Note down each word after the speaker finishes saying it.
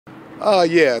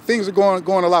Yeah, things are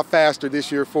going a lot faster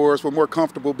this year for us. We're more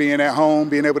comfortable being at home,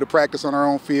 being able to practice on our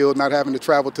own field, not having to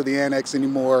travel to the annex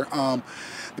anymore.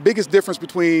 The biggest difference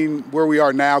between where we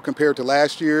are now compared to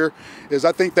last year is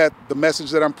I think that the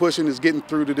message that I'm pushing is getting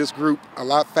through to this group a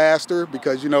lot faster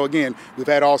because, again, we've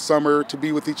had all summer to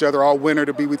be with each other, all winter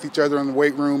to be with each other in the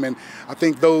weight room, and I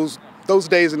think those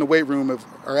days in the weight room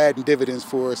are adding dividends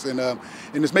for us, and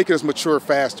it's making us mature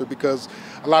faster because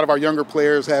a lot of our younger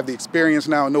players have the experience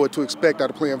now and know what to expect out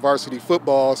of playing varsity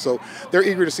football, so they're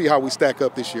eager to see how we stack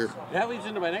up this year. That leads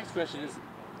into my next question is,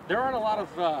 there aren't a lot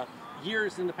of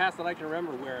years in the past that I can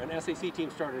remember where an SAC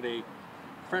team started a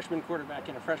freshman quarterback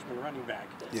and a freshman running back.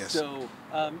 Yes. So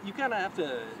you kind of have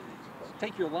to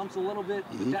take your lumps a little bit,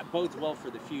 but that bodes well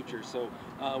for the future. So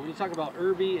when you talk about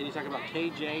Irby and you talk about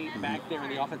KJ back there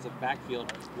in the offensive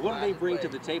backfield, what do they bring to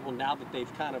the table now that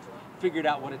they've kind of figured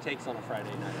out what it takes on a Friday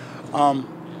night?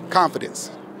 Confidence.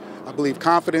 I believe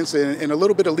confidence and a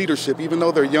little bit of leadership. Even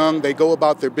though they're young, they go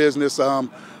about their business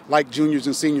like juniors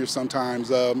and seniors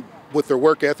sometimes. With their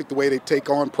work ethic, the way they take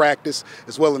on practice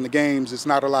as well in the games, it's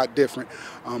not a lot different.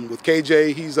 With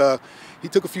KJ, he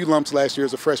took a few lumps last year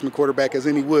as a freshman quarterback, as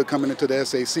any would coming into the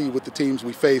SAC with the teams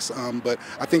we face. But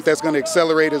I think that's going to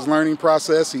accelerate his learning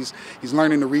process. He's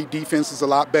learning to read defenses a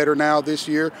lot better now this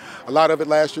year. A lot of it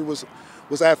last year was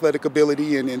athletic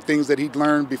ability and things that he'd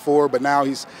learned before, but now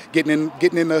he's getting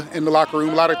in the locker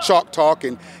room, a lot of chalk talk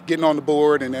and getting on the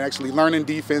board and actually learning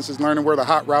defenses, learning where the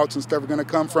hot routes and stuff are going to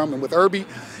come from. And with Irby,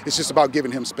 it's just about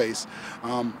giving him space.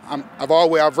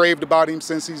 I've raved about him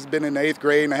since he's been in the 8th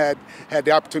grade, and I had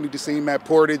the opportunity to see him at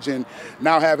Portage, and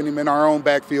now having him in our own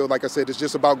backfield, like I said, it's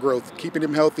just about growth, keeping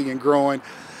him healthy and growing.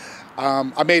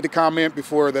 I made the comment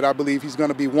before that I believe he's going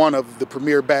to be one of the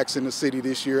premier backs in the city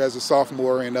this year as a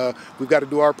sophomore, and we've got to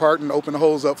do our part and open the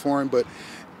holes up for him, but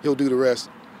he'll do the rest.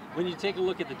 When you take a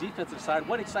look at the defensive side,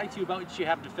 what excites you about what you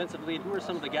have defensively, and who are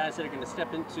some of the guys that are going to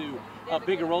step into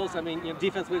bigger roles? I mean,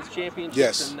 defense wins championships,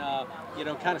 yes.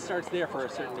 And kind of starts there for a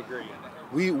certain degree.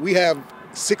 We have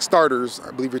 6 starters,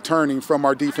 I believe, returning from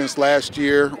our defense last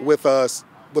year with us.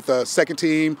 With a second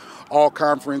team,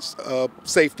 all-conference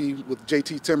safety with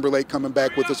JT Timberlake coming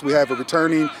back with us. We have a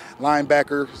returning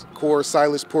linebacker core,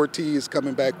 Silas Portee is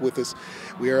coming back with us.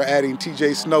 We are adding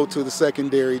TJ Snow to the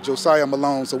secondary, Josiah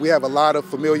Malone. So we have a lot of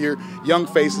familiar young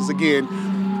faces again.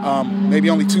 Maybe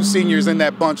only 2 seniors in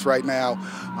that bunch right now,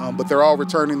 but they're all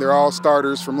returning. They're all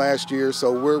starters from last year. So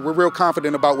we're real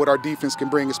confident about what our defense can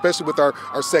bring, especially with our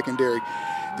secondary.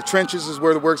 The trenches is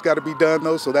where the work's got to be done,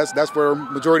 though, so that's where a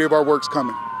majority of our work's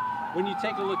coming. When you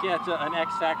take a look at an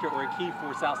X factor or a key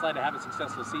for Southside to have a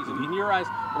successful season, in your eyes,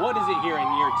 what is it here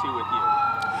in year 2 with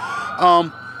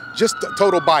you? Just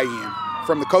total buy-in.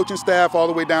 From the coaching staff all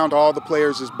the way down to all the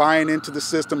players, just buying into the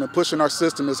system and pushing our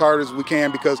system as hard as we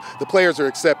can because the players are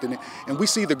accepting it. And we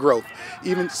see the growth.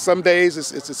 Even some days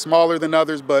it's smaller than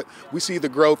others, but we see the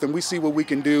growth and we see what we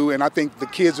can do. And I think the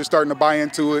kids are starting to buy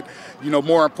into it,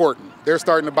 more important. They're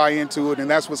starting to buy into it, and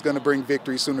that's what's going to bring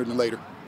victory sooner than later.